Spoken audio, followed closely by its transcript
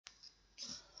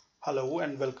Hello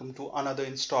and welcome to another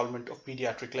installment of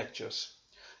Pediatric Lectures.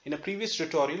 In a previous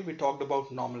tutorial, we talked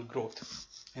about normal growth.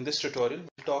 In this tutorial,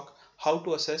 we'll talk how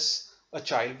to assess a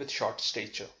child with short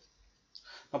stature.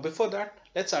 Now before that,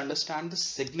 let's understand the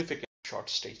significance of short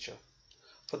stature.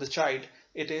 For the child,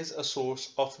 it is a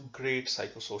source of great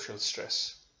psychosocial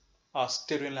stress. Ask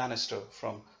Tyrion Lannister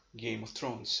from Game of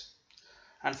Thrones.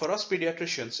 And for us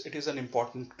pediatricians, it is an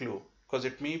important clue because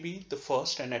it may be the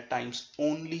first and at times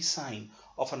only sign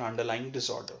of an underlying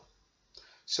disorder.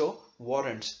 So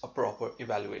warrants a proper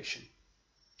evaluation.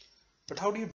 But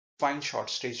how do you define short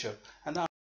stature? And the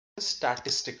answer is a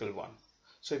statistical one.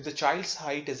 So if the child's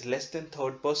height is less than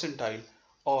third percentile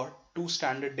or 2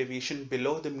 standard deviation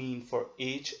below the mean for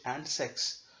age and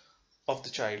sex of the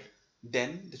child,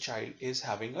 then the child is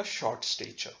having a short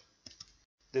stature.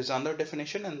 There's another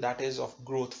definition, and that is of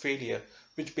growth failure,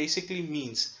 which basically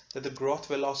means that the growth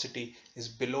velocity is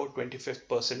below 25th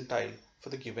percentile for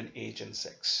the given age and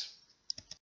sex.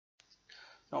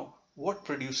 Now, what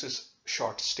produces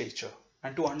short stature?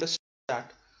 And to understand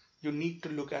that, you need to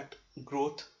look at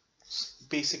growth's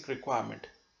basic requirement.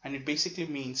 And it basically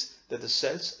means that the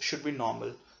cells should be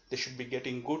normal, they should be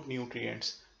getting good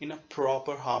nutrients in a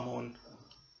proper hormone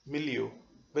milieu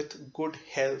with good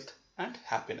health and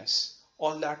happiness.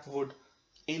 All that would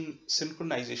in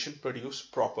synchronization produce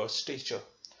proper stature.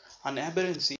 An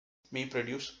aberrancy may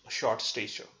produce a short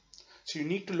stature. So you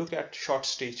need to look at short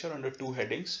stature under two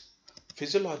headings: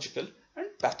 physiological and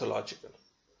pathological.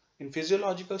 In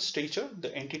physiological stature,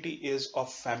 the entity is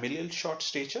of familial short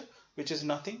stature, which is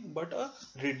nothing but a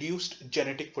reduced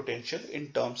genetic potential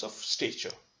in terms of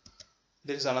stature.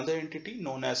 There is another entity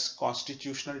known as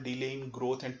constitutional delay in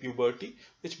growth and puberty,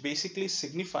 which basically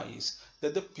signifies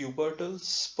that the pubertal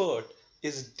spurt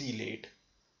is delayed,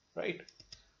 right?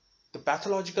 The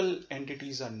pathological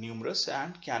entities are numerous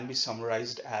and can be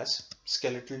summarized as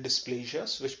skeletal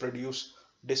dysplasias, which produce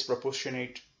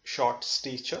disproportionate short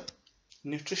stature,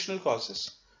 nutritional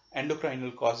causes,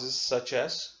 endocrinal causes such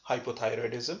as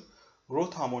hypothyroidism,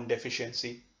 growth hormone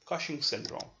deficiency, Cushing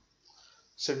syndrome,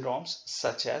 syndromes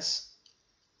such as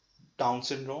Down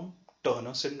syndrome,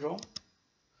 Turner syndrome,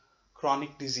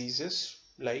 chronic diseases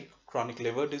like chronic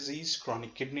liver disease,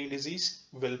 chronic kidney disease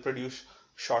will produce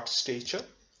short stature,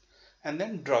 and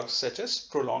then drugs such as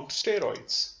prolonged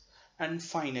steroids. And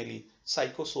finally,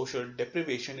 psychosocial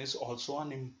deprivation is also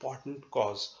an important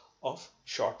cause of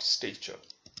short stature.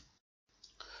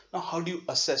 Now, how do you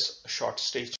assess short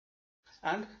stature?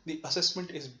 And the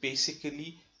assessment is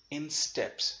basically in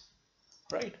steps,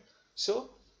 right?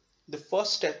 So the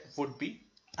first step would be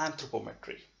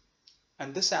anthropometry.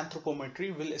 And this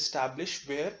anthropometry will establish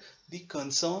where the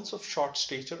concerns of short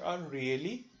stature are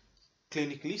really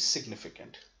clinically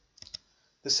significant.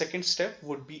 The second step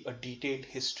would be a detailed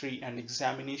history and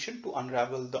examination to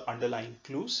unravel the underlying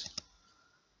clues.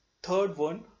 Third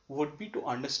one would be to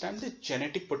understand the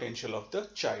genetic potential of the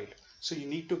child. So you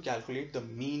need to calculate the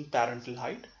mean parental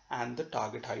height and the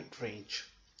target height range.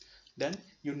 Then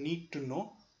you need to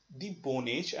know the bone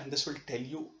age, and this will tell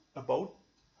you about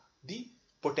the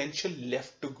potential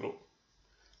left to grow.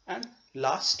 And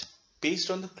last, based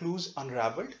on the clues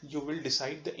unraveled, you will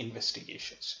decide the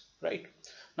investigations, right?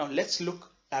 Now let's look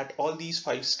at all these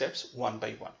 5 steps one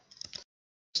by one.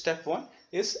 Step 1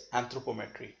 is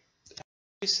anthropometry. As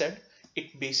we said,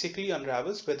 it basically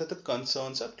unravels whether the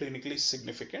concerns are clinically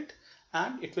significant,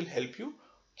 and it will help you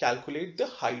calculate the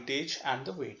height, age and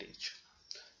the weight age.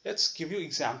 Let's give you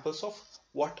examples of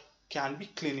what can be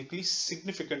clinically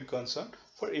significant concern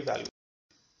for evaluation.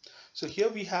 So here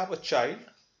we have a child,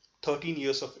 13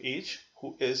 years of age,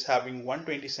 who is having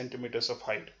 120 centimeters of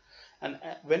height. And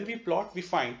when we plot, we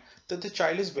find that the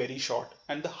child is very short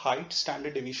and the height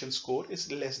standard deviation score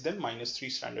is less than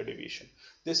 -3 standard deviation.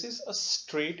 This is a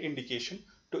straight indication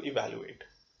to evaluate.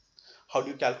 How do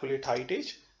you calculate height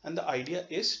age? And the idea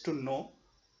is to know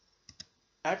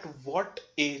at what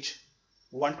age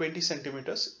 120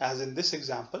 centimeters, as in this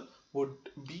example, would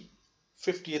be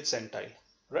 50th centile,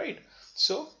 right?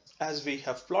 So as we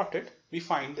have plotted, we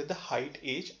find that the height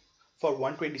age for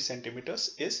 120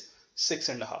 centimeters is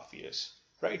 6.5 years,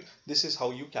 right? This is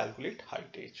how you calculate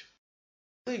height age.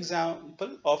 The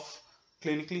example of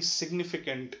clinically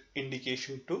significant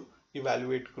indication to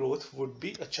evaluate growth would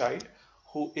be a child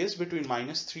who is between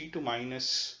 -3 to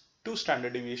 -2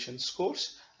 standard deviation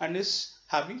scores and is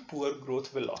having poor growth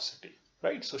velocity,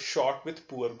 right? So short with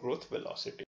poor growth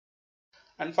velocity.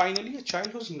 And finally, a child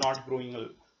who's not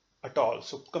growing at all,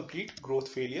 so complete growth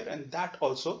failure, and that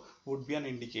also would be an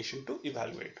indication to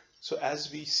evaluate. So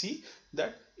as we see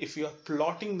that if you are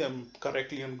plotting them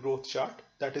correctly on growth chart,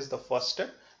 that is the first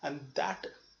step, and that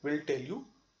will tell you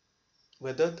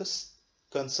whether the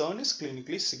concern is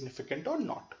clinically significant or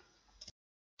not.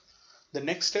 The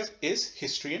next step is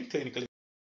history and clinical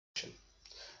evaluation.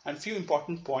 And few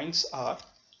important points are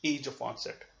age of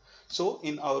onset. So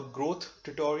in our growth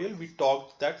tutorial, we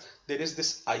talked that there is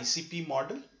this ICP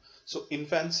model. So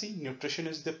infancy, nutrition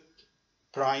is the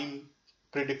prime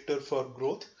predictor for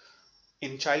growth.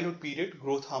 In childhood period,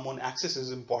 growth hormone axis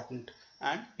is important.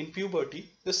 And in puberty,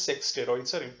 the sex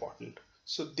steroids are important.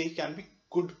 So they can be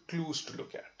good clues to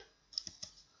look at.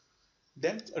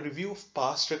 Then a review of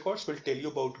past records will tell you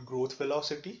about growth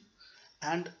velocity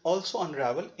and also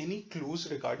unravel any clues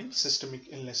regarding systemic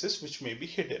illnesses which may be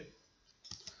hidden.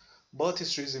 Birth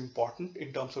history is important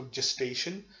in terms of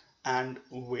gestation and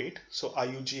weight. So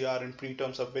IUGR and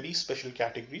preterms are very special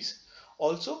categories.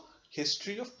 Also,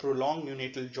 history of prolonged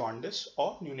neonatal jaundice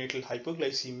or neonatal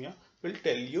hypoglycemia will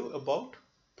tell you about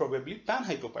probably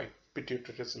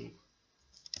panhypopituitarism.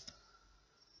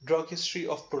 Drug history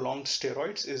of prolonged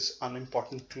steroids is an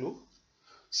important clue.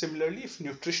 Similarly, if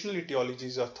nutritional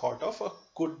etiologies are thought of, a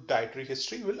good dietary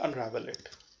history will unravel it.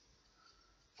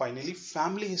 Finally,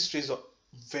 family history is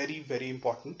very, very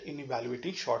important in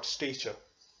evaluating short stature.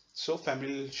 So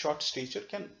familial short stature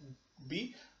can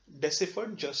be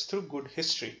deciphered just through good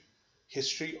history.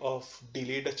 History of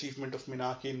delayed achievement of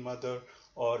menarche in mother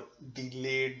or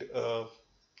delayed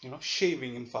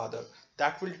shaving in father.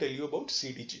 That will tell you about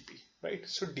CDGP, right?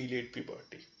 So delayed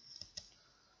puberty.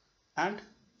 And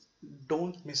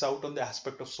don't miss out on the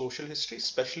aspect of social history,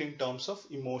 especially in terms of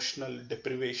emotional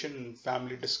deprivation and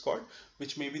family discord,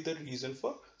 which may be the reason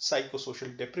for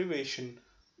psychosocial deprivation,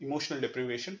 emotional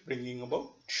deprivation, bringing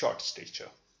about short stature.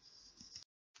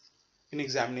 In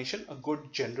examination, a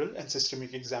good general and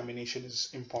systemic examination is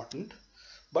important,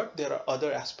 but there are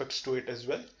other aspects to it as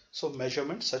well. So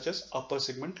measurements such as upper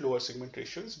segment, lower segment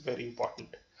ratio is very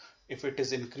important. If it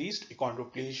is increased,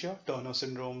 achondroplasia, Turner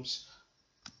syndromes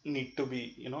need to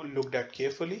be looked at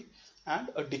carefully, and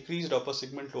a decreased upper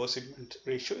segment lower segment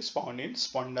ratio is found in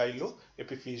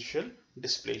spondyloepiphyseal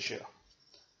dysplasia.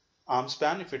 Arm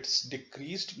span, if it's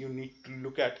decreased, you need to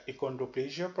look at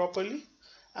achondroplasia properly.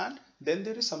 And then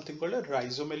there is something called a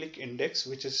rhizomelic index,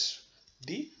 which is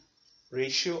the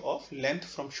ratio of length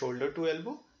from shoulder to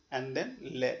elbow and then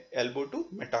elbow to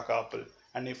metacarpal,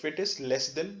 and if it is less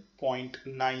than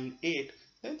 0.98,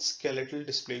 then skeletal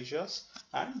dysplasias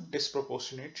and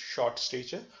disproportionate short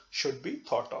stature should be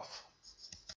thought of.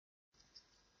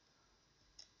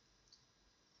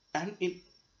 And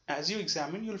as you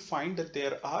examine, you'll find that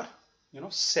there are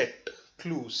set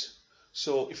clues.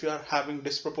 So if you are having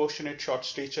disproportionate short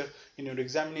stature in your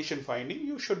examination finding,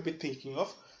 you should be thinking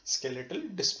of skeletal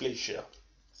dysplasia.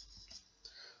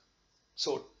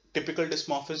 So typical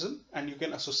dysmorphism, and you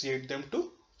can associate them to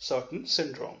certain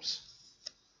syndromes.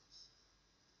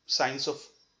 Signs of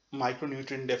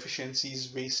micronutrient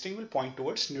deficiencies, wasting will point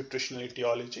towards nutritional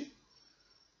etiology.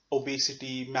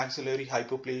 Obesity, maxillary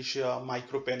hypoplasia,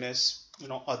 micropenis,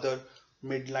 other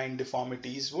midline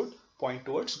deformities would point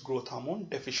towards growth hormone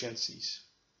deficiencies.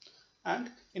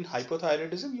 And in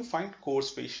hypothyroidism, you find core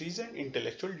species and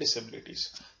intellectual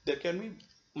disabilities. There can be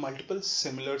multiple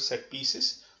similar set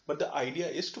pieces, but the idea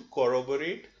is to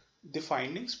corroborate the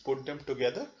findings, put them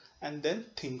together, and then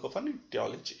think of an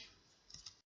etiology.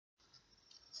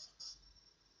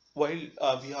 While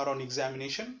we are on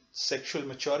examination, sexual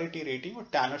maturity rating or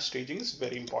Tanner staging is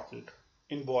very important.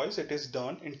 In boys, it is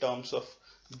done in terms of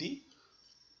the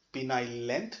penile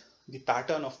length, the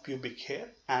pattern of pubic hair,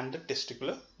 and the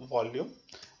testicular volume.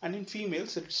 And in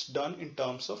females, it's done in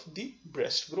terms of the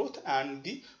breast growth and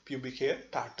the pubic hair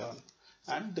pattern.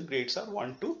 And the grades are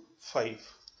 1 to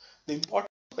 5. The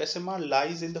importance of SMR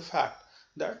lies in the fact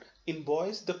that in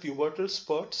boys, the pubertal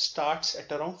spurt starts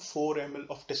at around 4 ml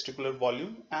of testicular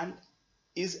volume and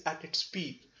is at its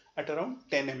peak at around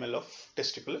 10 ml of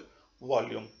testicular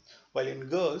volume. While in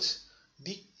girls,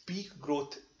 the peak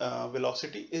growth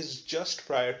velocity is just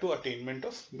prior to attainment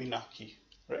of menarche,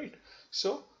 right?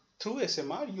 So through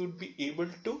SMR, you'd be able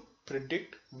to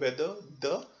predict whether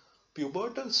the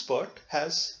pubertal spurt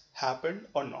has happened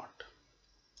or not.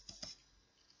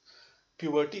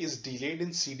 Puberty is delayed in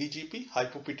CDGP,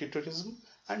 hypopituitarism,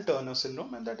 and Turner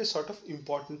syndrome, and that is sort of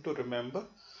important to remember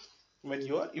when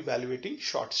you are evaluating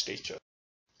short stature.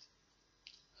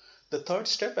 The third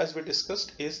step, as we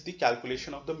discussed, is the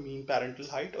calculation of the mean parental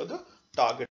height or the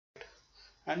target height.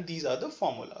 And these are the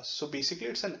formulas. So basically,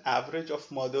 it's an average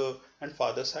of mother and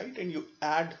father's height, and you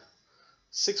add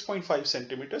 6.5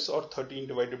 centimeters or 13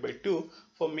 divided by 2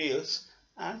 for males,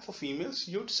 and for females,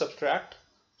 you'd subtract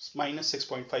minus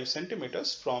 6.5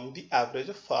 centimeters from the average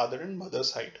of father and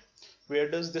mother's height. Where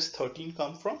does this 13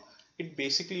 come from? It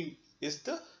basically is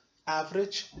the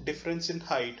average difference in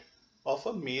height of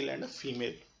a male and a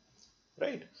female,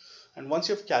 right? And once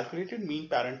you have calculated mean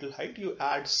parental height, you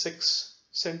add 6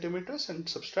 centimeters and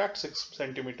subtract 6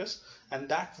 centimeters, and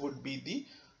that would be the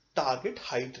target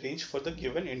height range for the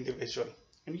given individual.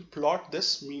 And you plot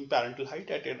this mean parental height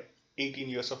at 18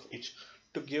 years of age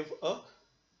to give a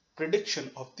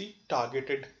prediction of the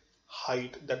targeted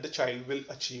height that the child will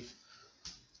achieve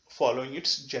following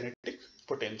its genetic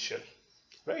potential,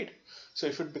 right? So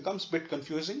if it becomes a bit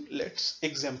confusing, let's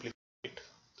exemplify it.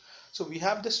 So we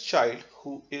have this child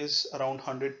who is around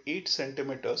 108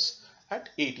 centimeters at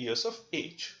 8 years of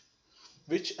age,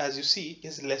 which as you see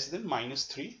is less than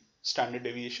 -3 standard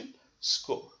deviation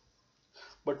score.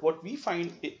 But what we find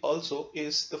also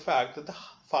is the fact that the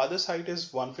father's height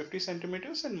is 150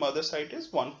 centimeters and mother's height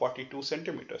is 142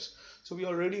 centimeters. So we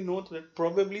already know that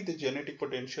probably the genetic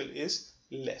potential is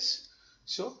less.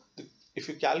 So if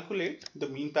you calculate the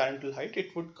mean parental height,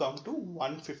 it would come to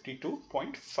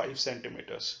 152.5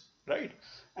 centimeters, right?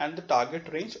 And the target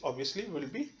range obviously will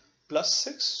be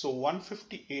 +6, so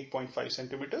 158.5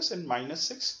 centimeters, and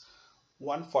 -6,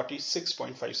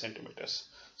 146.5 centimeters.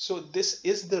 So this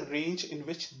is the range in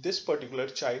which this particular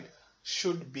child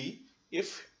should be if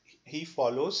he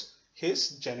follows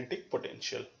his genetic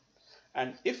potential.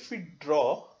 And if we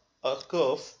draw a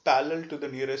curve parallel to the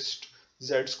nearest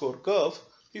z-score curve,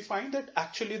 we find that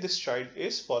actually this child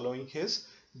is following his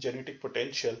genetic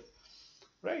potential,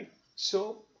 right?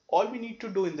 So all we need to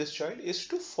do in this child is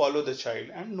to follow the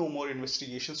child, and no more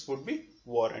investigations would be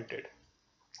warranted,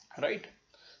 right?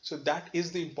 So that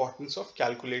is the importance of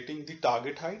calculating the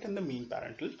target height and the mean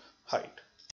parental height.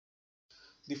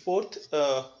 The fourth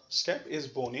step is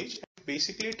bone age. It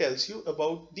basically tells you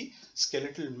about the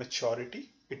skeletal maturity.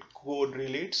 It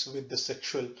correlates with the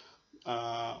sexual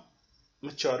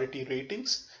maturity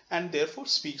ratings, and therefore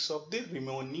speaks of the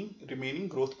remaining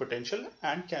growth potential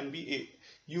and can be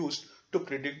used to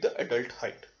predict the adult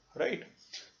height, right?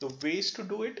 The ways to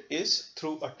do it is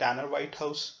through a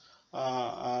Tanner-Whitehouse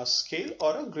scale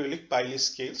or a Grulich-Piley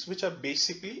scales, which are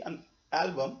basically an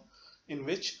album in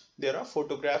which there are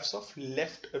photographs of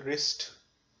left wrist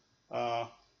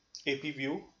AP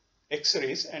view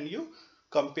x-rays, and you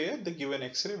compare the given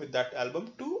x-ray with that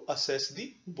album to assess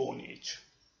the bone age.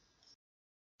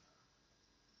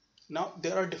 Now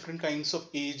there are different kinds of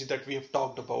age that we have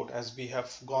talked about as we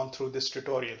have gone through this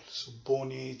tutorial. So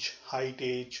bone age, height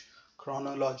age,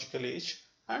 chronological age,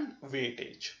 and weight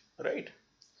age, right?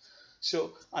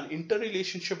 So an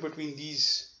interrelationship between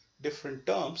these different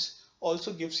terms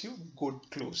also gives you good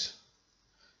clues.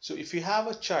 So if you have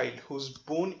a child whose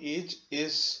bone age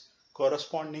is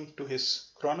corresponding to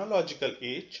his chronological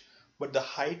age, but the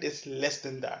height is less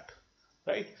than that,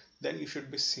 right? Then you should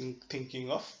be thinking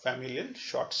of familial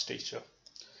short stature.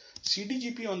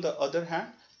 CDGP on the other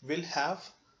hand will have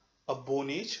a bone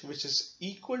age which is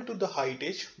equal to the height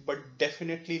age, but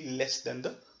definitely less than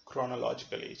the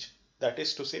chronological age. That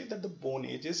is to say that the bone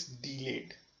age is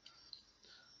delayed.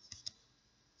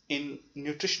 In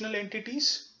nutritional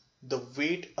entities, the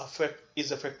weight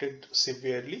is affected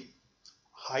severely.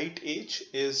 Height age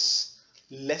is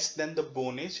less than the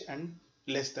bone age and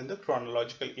less than the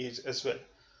chronological age as well.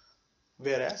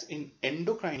 Whereas in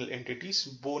endocrinal entities,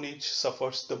 bone age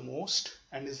suffers the most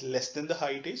and is less than the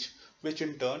height age, which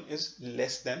in turn is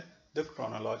less than the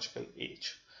chronological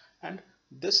age. And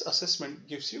this assessment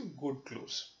gives you good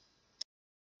clues.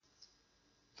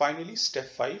 Finally, step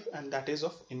 5, and that is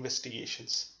of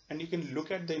investigations. And you can look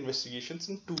at the investigations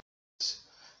in two levels.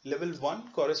 Level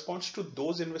 1 corresponds to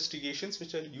those investigations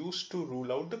which are used to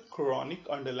rule out the chronic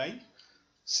underlying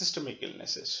systemic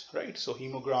illnesses, right? So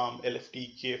hemogram,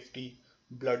 LFT, KFT,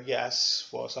 blood gas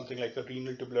for something like a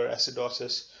renal tubular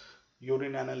acidosis,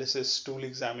 urine analysis, stool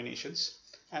examinations,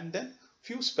 and then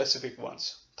few specific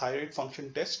ones. Thyroid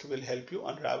function test will help you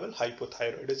unravel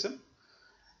hypothyroidism.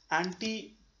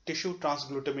 Anti-tissue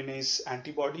transglutaminase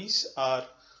antibodies are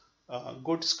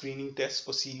good screening tests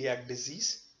for celiac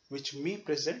disease, which may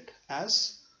present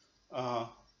as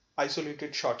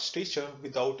isolated short stature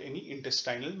without any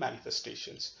intestinal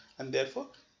manifestations, and therefore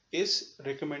is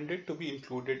recommended to be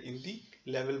included in the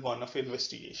level 1 of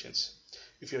investigations.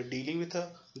 If you're dealing with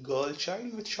a girl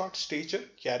child with short stature,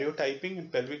 karyotyping and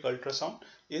pelvic ultrasound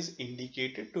is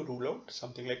indicated to rule out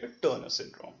something like a Turner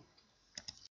syndrome.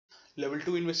 Level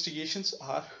 2 investigations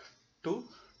are to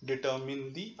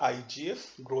determine the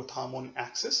IGF growth hormone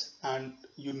axis, and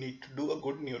you need to do a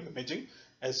good neuroimaging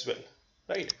as well,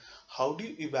 right? How do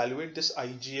you evaluate this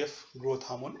IGF growth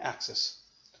hormone axis?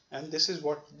 And this is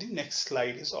what the next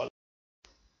slide is all about.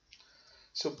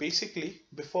 So basically,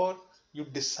 before you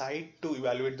decide to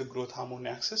evaluate the growth hormone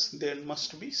axis, there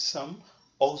must be some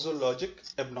auxologic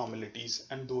abnormalities,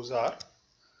 and those are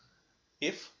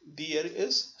if there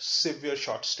is severe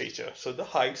short stature. So the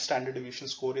height standard deviation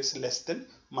score is less than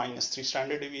 -3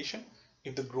 standard deviation,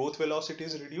 if the growth velocity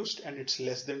is reduced and it's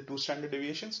less than 2 standard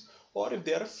deviations, or if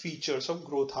there are features of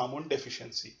growth hormone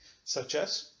deficiency such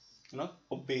as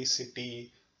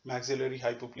obesity, maxillary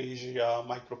hypoplasia,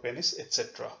 micropenis,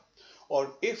 etc.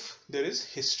 Or if there is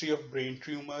history of brain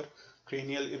tumor,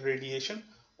 cranial irradiation,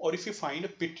 or if you find a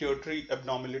pituitary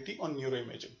abnormality on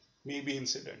neuroimaging, maybe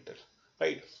incidental,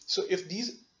 right? So if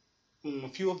these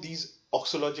few of these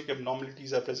oxalogic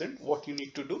abnormalities are present, what you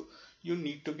need to do, you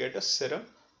need to get a serum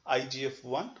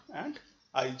IGF-1 and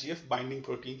IGF binding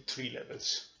protein 3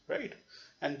 levels, right?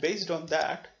 And based on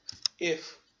that,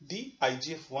 if the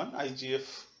IGF-1,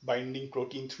 IGF binding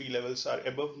protein 3 levels are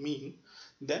above mean,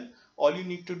 then all you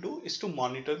need to do is to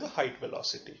monitor the height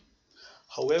velocity.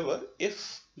 However,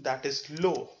 if that is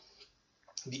low,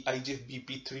 the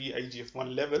IGF-BP3,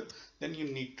 IGF-1 level, then you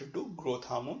need to do growth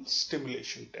hormone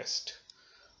stimulation test.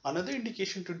 Another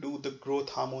indication to do the growth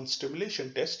hormone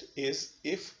stimulation test is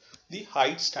if the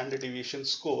height standard deviation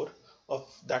score of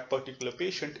that particular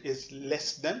patient is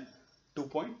less than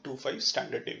 2.25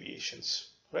 standard deviations,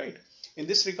 right? In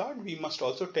this regard, we must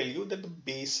also tell you that the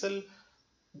basal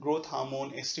growth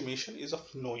hormone estimation is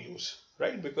of no use,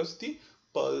 right? Because the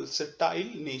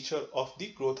pulsatile nature of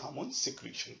the growth hormone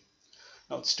secretion.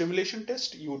 Now, stimulation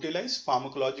tests utilize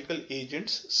pharmacological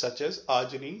agents such as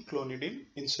arginine, clonidine,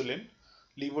 insulin,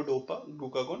 levodopa,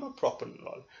 glucagon, or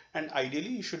propranolol. And ideally,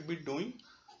 you should be doing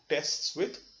tests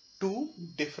with 2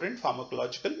 different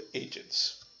pharmacological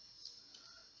agents.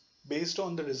 Based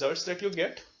on the results that you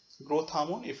get, growth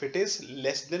hormone, if it is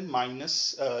less than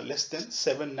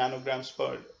 7 nanograms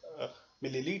per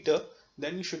milliliter,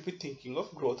 then you should be thinking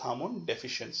of growth hormone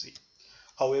deficiency.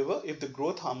 However, if the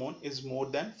growth hormone is more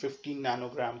than 15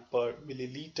 nanogram per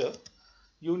milliliter,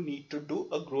 you need to do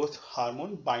a growth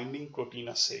hormone binding protein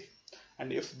assay.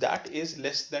 And if that is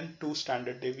less than 2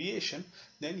 standard deviation,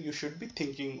 then you should be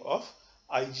thinking of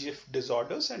IGF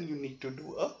disorders and you need to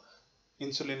do a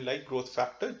insulin-like growth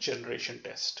factor generation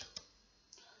test.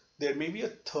 There may be a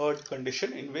third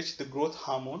condition in which the growth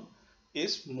hormone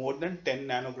is more than 10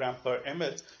 nanogram per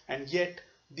ml and yet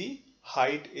the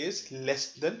height is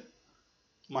less than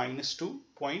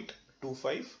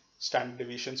 -2.25 standard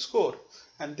deviation score,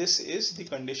 and this is the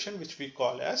condition which we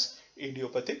call as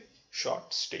idiopathic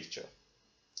short stature,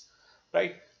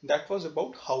 right? That was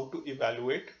about how to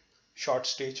evaluate short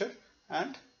stature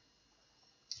and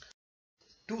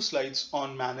 2 slides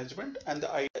on management, and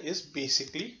the idea is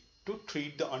basically to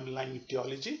treat the underlying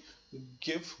etiology,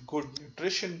 give good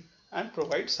nutrition and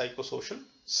provide psychosocial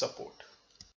support.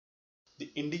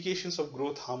 The indications of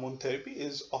growth hormone therapy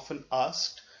is often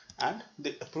asked, and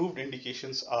the approved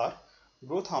indications are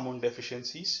growth hormone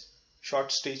deficiencies,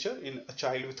 short stature in a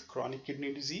child with chronic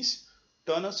kidney disease,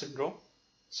 Turner syndrome,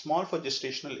 small for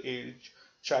gestational age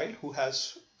child who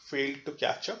has failed to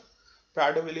catch up,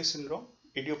 Prader-Willi syndrome,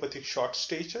 idiopathic short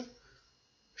stature,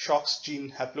 Shock's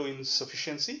gene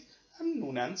haploinsufficiency, and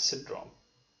Noonan syndrome.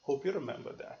 Hope you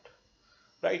remember that.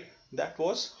 Right, that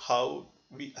was how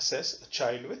we assess a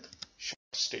child with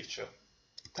short stature.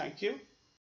 Thank you.